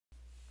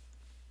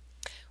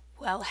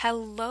Well,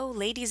 hello,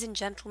 ladies and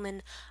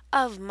gentlemen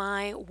of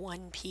my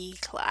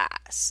 1P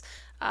class.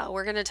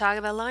 We're going to talk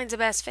about lines of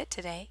best fit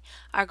today.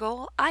 Our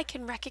goal, I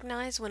can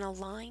recognize when a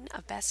line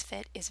of best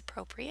fit is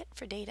appropriate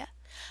for data.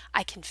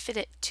 I can fit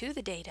it to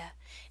the data,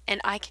 and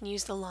I can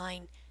use the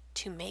line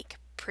to make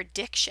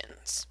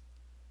predictions.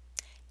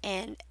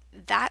 And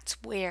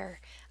that's where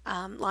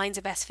lines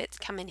of best fits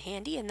come in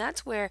handy, and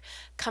that's where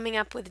coming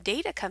up with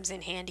data comes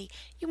in handy.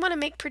 You want to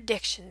make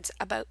predictions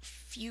about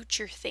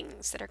future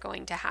things that are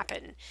going to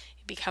happen.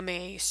 You become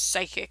a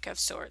psychic of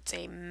sorts,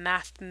 a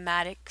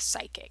mathematic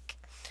psychic.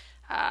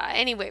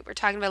 Anyway, we're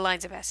talking about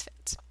lines of best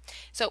fits.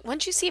 So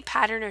once you see a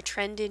pattern or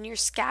trend in your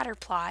scatter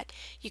plot,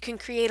 you can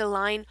create a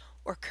line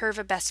or curve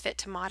of best fit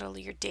to model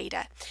your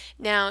data.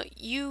 Now,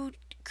 you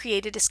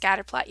created a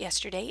scatter plot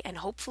yesterday, and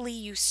hopefully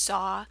you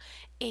saw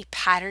a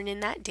pattern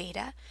in that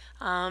data.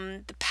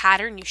 The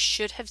pattern you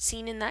should have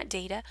seen in that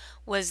data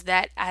was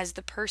that as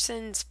the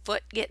person's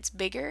foot gets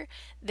bigger,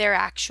 they're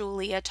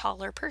actually a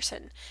taller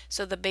person.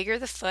 So the bigger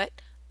the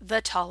foot,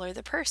 the taller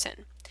the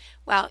person.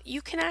 Well,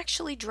 you can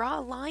actually draw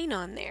a line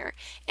on there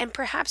and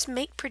perhaps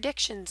make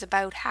predictions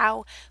about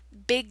how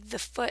big the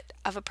foot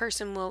of a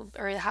person will,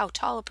 or how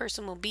tall a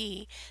person will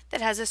be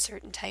that has a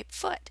certain type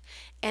foot.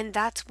 And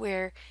that's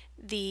where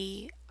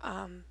the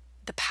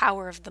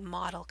power of the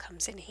model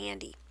comes in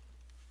handy.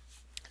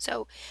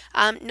 So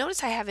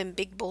notice I have in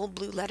big bold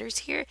blue letters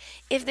here,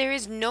 if there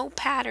is no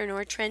pattern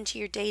or trend to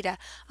your data,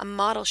 a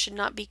model should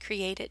not be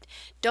created.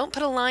 Don't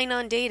put a line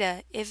on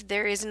data if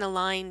there isn't a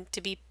line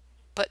to be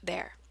put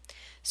there.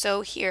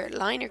 So here,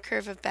 line or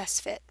curve of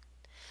best fit.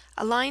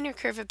 A line or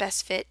curve of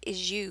best fit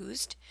is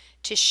used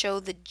to show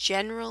the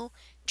general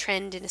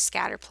trend in a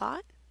scatter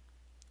plot.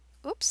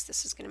 Oops,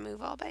 this is going to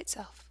move all by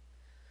itself.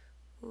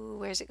 Ooh,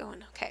 where's it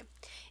going? Okay.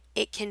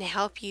 It can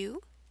help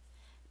you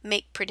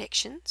make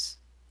predictions,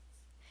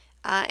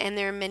 and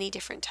there are many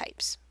different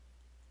types.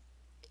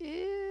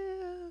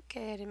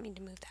 Okay, I didn't mean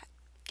to move that.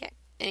 Okay,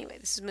 anyway,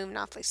 this is moving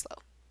awfully slow.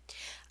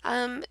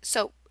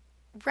 So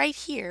right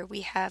here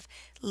we have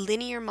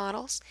linear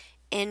models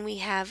and we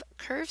have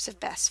curves of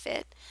best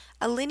fit.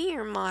 A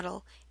linear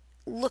model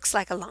looks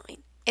like a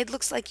line. It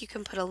looks like you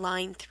can put a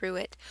line through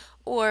it,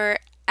 or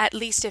at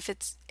least if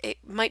it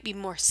might be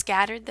more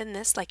scattered than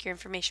this, like your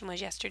information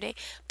was yesterday,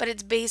 but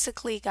it's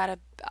basically got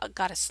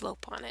a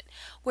slope on it.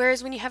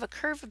 Whereas when you have a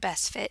curve of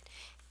best fit,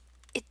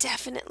 it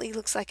definitely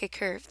looks like a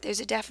curve.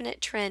 There's a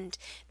definite trend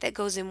that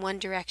goes in one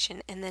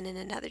direction and then in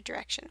another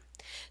direction.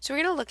 So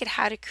we're going to look at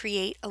how to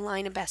create a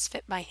line of best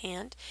fit by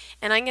hand,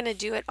 and I'm going to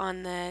do it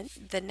on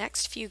the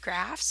next few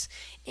graphs,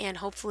 and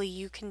hopefully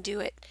you can do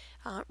it,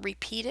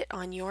 repeat it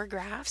on your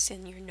graphs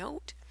in your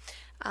note.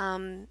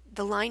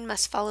 The line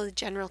must follow the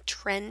general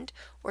trend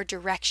or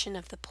direction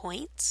of the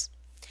points.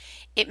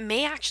 It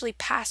may actually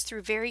pass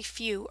through very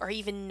few or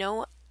even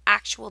no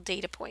actual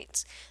data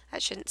points.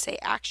 That shouldn't say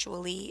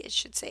actually, it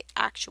should say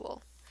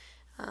actual.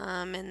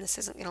 And this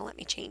isn't going to let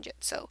me change it.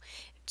 So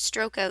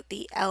stroke out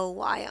the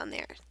LY on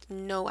there.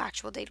 No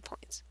actual data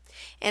points.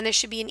 And there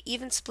should be an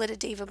even split of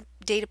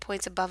data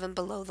points above and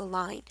below the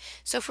line.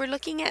 So if we're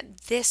looking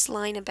at this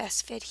line of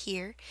best fit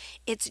here,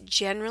 it's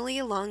generally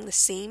along the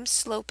same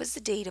slope as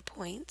the data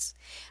points.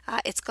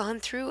 It's gone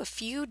through a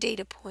few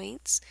data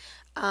points,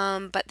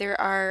 but there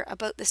are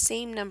about the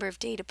same number of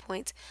data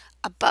points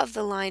above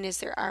the line as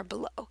there are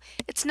below.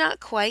 It's not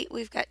quite.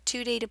 We've got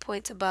 2 data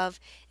points above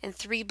and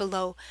 3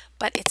 below,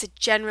 but it's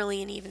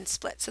generally an even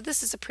split. So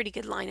this is a pretty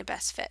good line of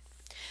best fit.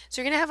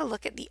 So we're going to have a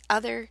look at the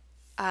other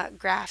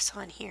graphs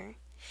on here.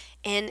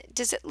 And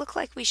does it look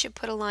like we should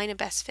put a line of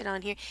best fit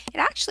on here? It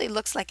actually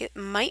looks like it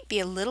might be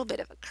a little bit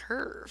of a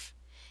curve.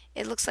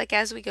 It looks like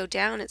as we go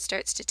down it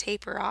starts to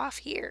taper off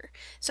here.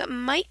 So it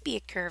might be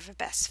a curve of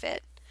best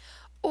fit.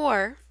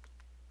 Or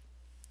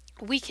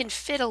we can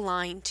fit a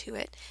line to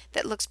it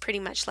that looks pretty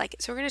much like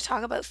it. So we're going to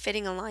talk about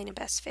fitting a line of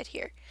best fit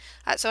here.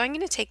 So I'm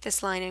going to take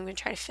this line and I'm going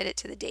to try to fit it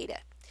to the data.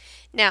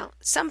 Now,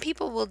 some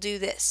people will do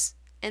this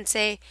and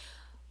say,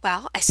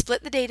 well, I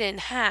split the data in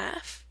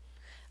half.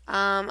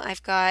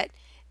 I've got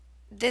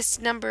this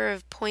number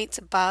of points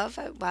above.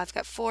 Well, I've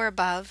got 4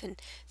 above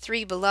and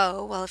 3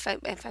 below. Well, if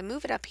I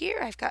move it up here,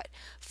 I've got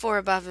 4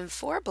 above and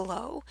 4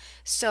 below.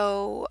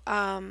 So,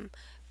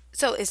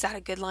 so is that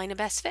a good line of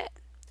best fit?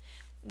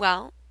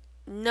 Well,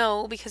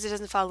 no, because it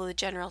doesn't follow the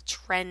general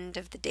trend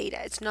of the data.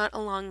 It's not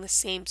along the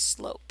same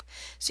slope.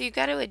 So you've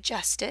got to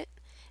adjust it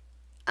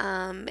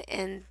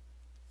and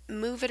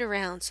move it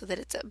around so that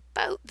it's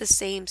about the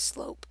same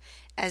slope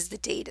as the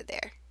data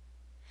there.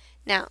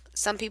 Now,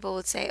 some people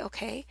would say,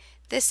 okay,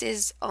 this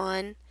is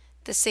on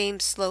the same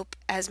slope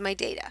as my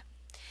data.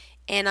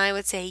 And I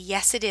would say,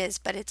 yes, it is,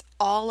 but it's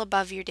all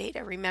above your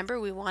data. Remember,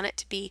 we want it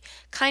to be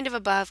kind of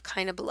above,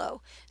 kind of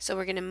below. So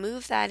we're going to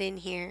move that in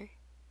here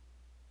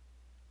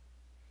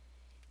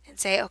and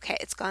say, okay,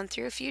 it's gone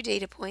through a few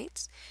data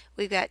points.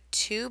 We've got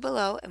 2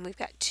 below and we've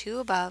got 2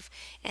 above,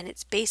 and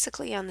it's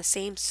basically on the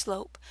same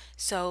slope.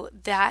 So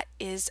that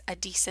is a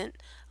decent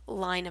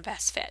line of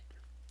best fit.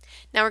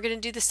 Now we're going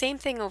to do the same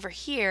thing over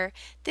here.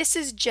 This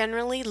is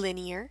generally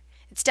linear.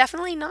 It's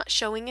definitely not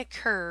showing a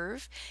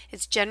curve.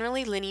 It's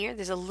generally linear.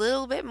 There's a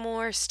little bit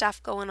more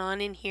stuff going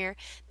on in here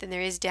than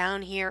there is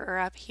down here or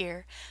up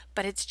here,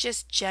 but it's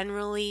just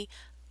generally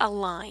a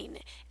line,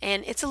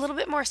 and it's a little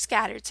bit more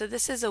scattered. So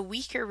this is a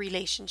weaker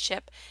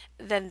relationship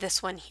than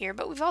this one here,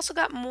 but we've also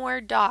got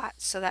more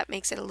dots, so that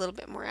makes it a little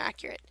bit more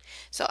accurate.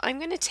 So I'm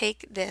going to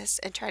take this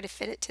and try to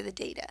fit it to the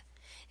data.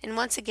 And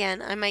once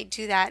again, I might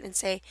do that and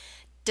say,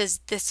 does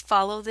this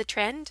follow the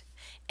trend?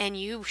 And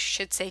you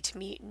should say to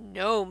me,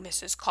 no,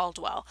 Mrs.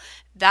 Caldwell,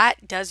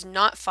 that does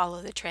not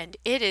follow the trend.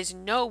 It is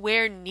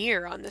nowhere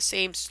near on the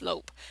same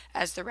slope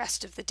as the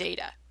rest of the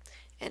data.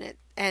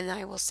 And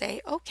I will say,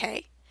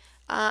 okay,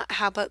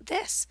 how about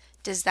this?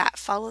 Does that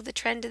follow the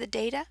trend of the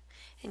data?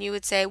 And you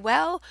would say,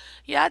 well,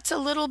 yeah, it's a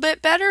little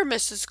bit better,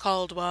 Mrs.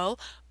 Caldwell,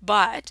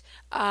 but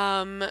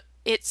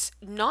it's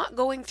not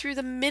going through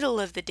the middle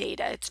of the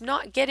data. It's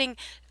not getting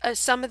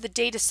some of the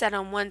data set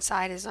on one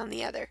side as on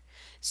the other.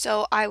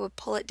 So I would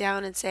pull it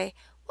down and say,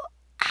 well,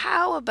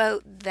 how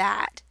about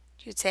that?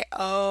 You'd say,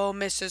 oh,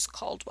 Mrs.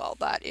 Caldwell,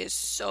 that is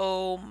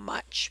so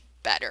much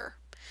better.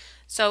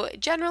 So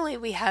generally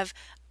we have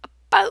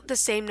about the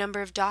same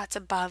number of dots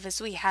above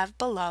as we have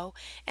below,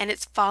 and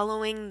it's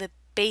following the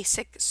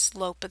basic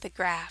slope of the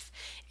graph,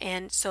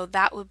 and so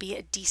that would be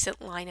a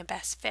decent line of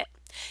best fit.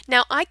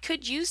 Now I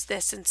could use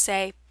this and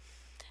say,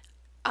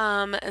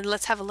 and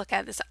let's have a look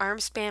at this arm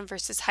span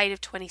versus height of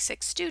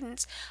 26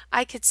 students.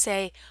 I could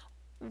say,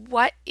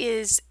 what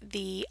is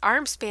the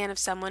arm span of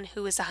someone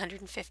who is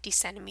 150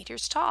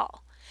 centimeters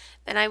tall?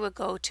 Then I would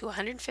go to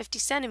 150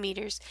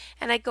 centimeters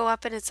and I go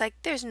up and it's like,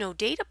 there's no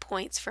data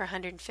points for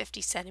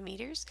 150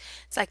 centimeters.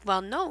 It's like,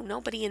 well, no,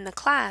 nobody in the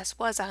class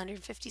was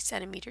 150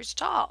 centimeters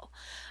tall.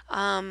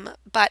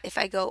 But if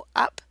I go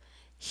up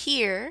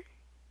here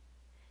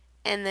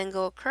and then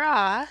go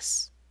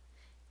across,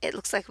 it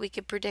looks like we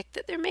could predict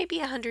that there may be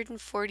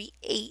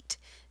 148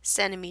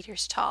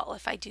 centimeters tall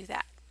if I do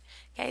that.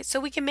 Okay, so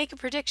we can make a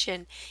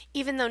prediction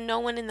even though no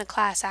one in the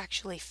class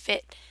actually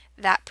fit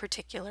that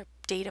particular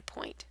data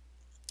point.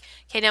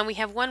 Okay, now we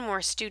have one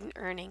more, student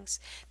earnings.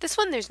 This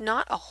one there's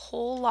not a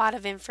whole lot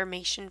of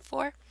information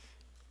for.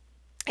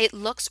 It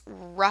looks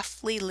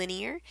roughly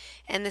linear,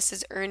 and this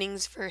is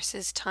earnings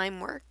versus time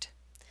worked.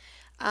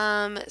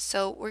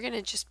 So we're going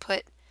to just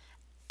put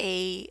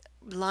a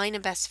line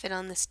of best fit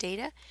on this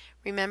data.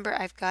 Remember,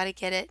 I've got to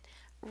get it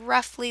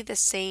roughly the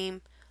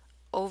same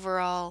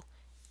overall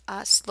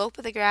slope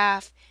of the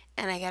graph,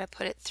 and I got to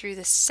put it through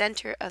the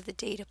center of the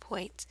data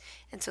points,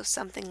 and so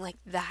something like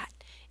that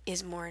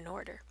is more in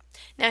order.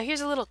 Now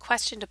here's a little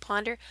question to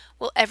ponder.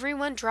 Will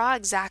everyone draw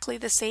exactly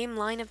the same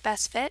line of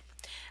best fit?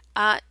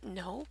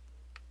 No.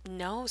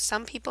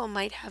 Some people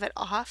might have it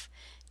off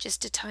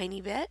just a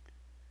tiny bit.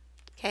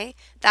 Okay,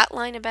 that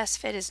line of best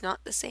fit is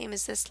not the same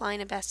as this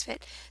line of best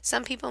fit.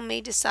 Some people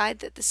may decide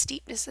that the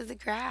steepness of the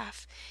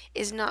graph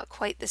is not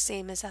quite the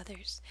same as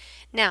others.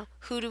 Now,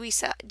 who do we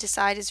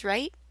decide is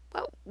right?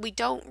 Well, we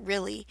don't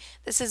really.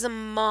 This is a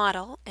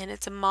model, and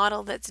it's a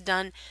model that's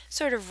done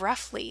sort of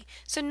roughly.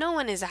 So no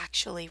one is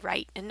actually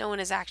right and no one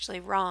is actually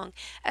wrong,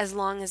 as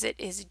long as it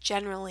is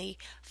generally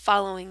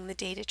following the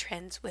data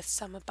trends with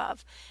some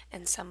above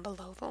and some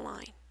below the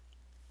line.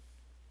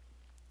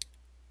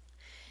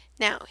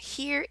 Now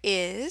here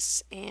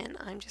is, and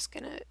I'm just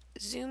going to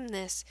zoom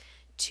this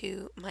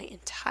to my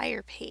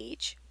entire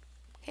page.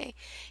 Okay,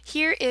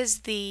 here is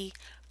the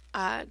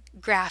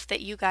graph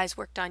that you guys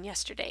worked on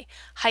yesterday,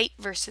 height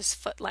versus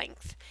foot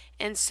length.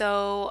 And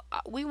so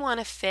we want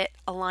to fit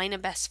a line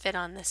of best fit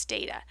on this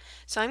data.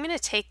 So I'm going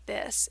to take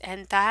this,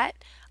 and that,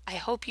 I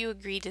hope you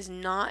agree, does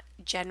not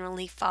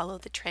generally follow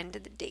the trend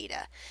of the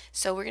data.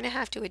 So we're going to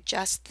have to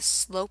adjust the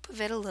slope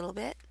of it a little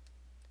bit.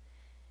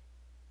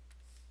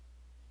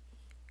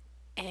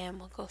 And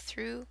we'll go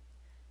through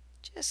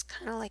just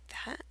kind of like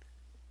that.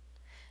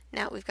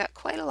 Now we've got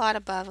quite a lot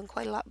above and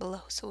quite a lot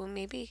below, so we'll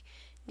maybe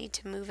need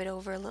to move it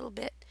over a little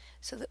bit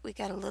so that we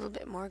got a little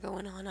bit more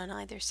going on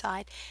either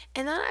side.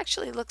 And that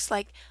actually looks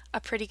like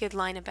a pretty good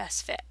line of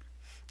best fit.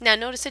 Now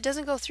notice it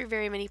doesn't go through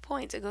very many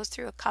points. It goes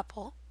through a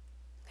couple,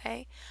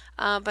 okay,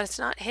 but it's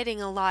not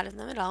hitting a lot of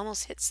them. It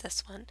almost hits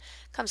this one,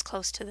 comes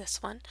close to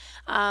this one,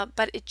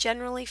 but it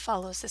generally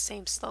follows the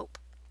same slope.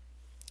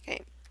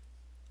 Okay.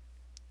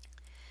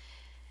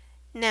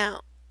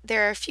 Now,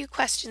 there are a few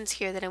questions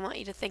here that I want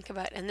you to think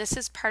about, and this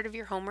is part of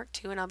your homework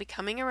too, and I'll be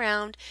coming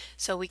around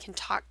so we can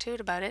talk to it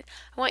about it.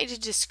 I want you to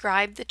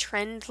describe the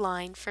trend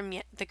line from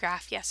the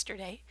graph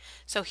yesterday.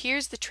 So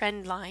here's the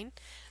trend line.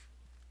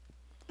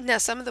 Now,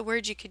 some of the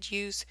words you could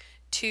use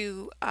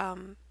to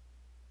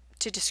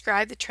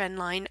describe the trend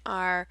line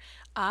are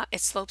it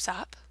slopes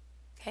up.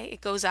 Okay,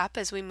 it goes up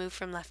as we move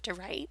from left to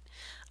right.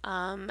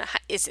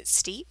 Is it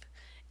steep?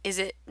 Is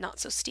it not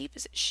so steep?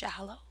 Is it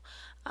shallow?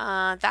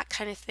 That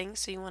kind of thing.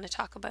 So you want to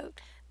talk about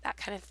that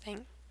kind of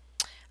thing.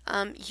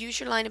 Use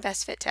your line of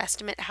best fit to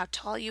estimate how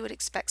tall you would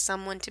expect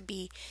someone to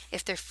be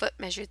if their foot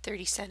measured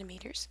 30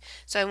 centimeters.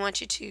 So I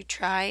want you to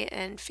try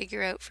and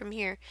figure out from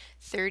here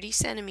 30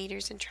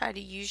 centimeters and try to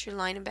use your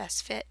line of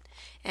best fit.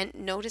 And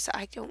notice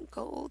I don't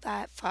go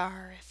that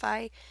far.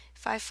 If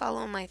if I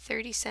follow my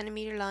 30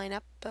 centimeter line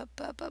up,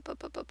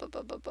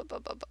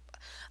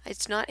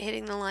 it's not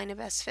hitting the line of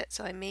best fit,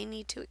 so I may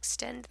need to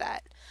extend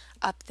that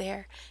up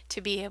there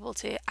to be able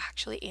to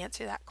actually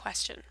answer that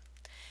question.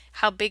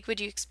 How big would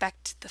you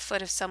expect the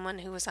foot of someone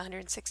who was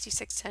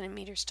 166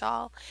 centimeters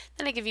tall?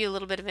 Then I give you a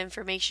little bit of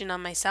information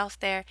on myself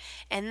there.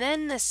 And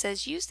then this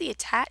says use the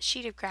attached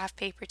sheet of graph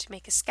paper to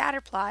make a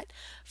scatter plot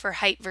for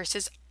height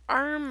versus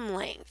arm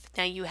length.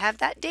 Now you have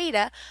that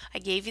data. I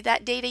gave you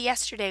that data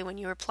yesterday when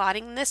you were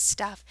plotting this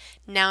stuff.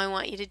 Now I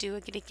want you to do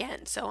it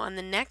again. So on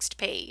the next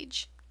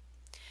page,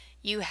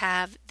 you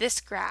have this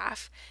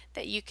graph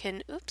that you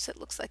can, oops, it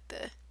looks like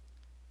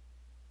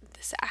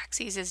this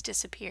axis has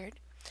disappeared.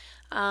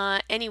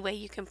 Anyway,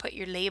 you can put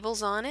your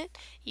labels on it.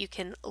 You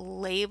can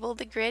label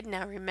the grid.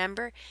 Now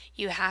remember,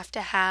 you have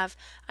to have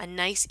a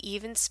nice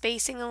even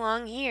spacing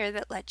along here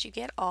that lets you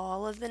get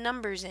all of the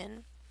numbers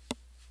in.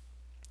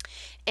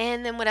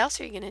 And then what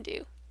else are you going to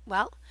do?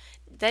 Well,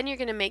 then you're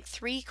going to make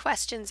 3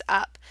 questions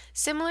up,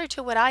 similar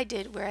to what I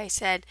did where I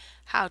said,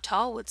 how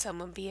tall would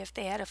someone be if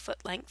they had a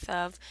foot length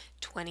of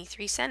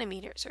 23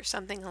 centimeters or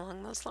something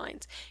along those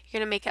lines. You're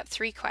going to make up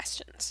 3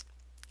 questions.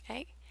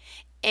 Okay?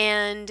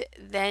 And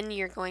then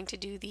you're going to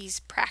do these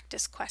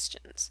practice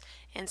questions.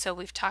 And so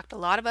we've talked a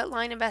lot about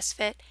line of best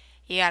fit.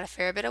 You got a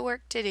fair bit of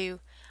work to do.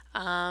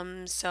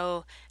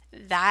 So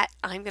that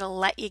I'm going to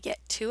let you get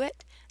to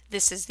it.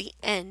 This is the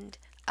end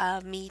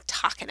of me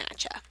talking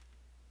at you.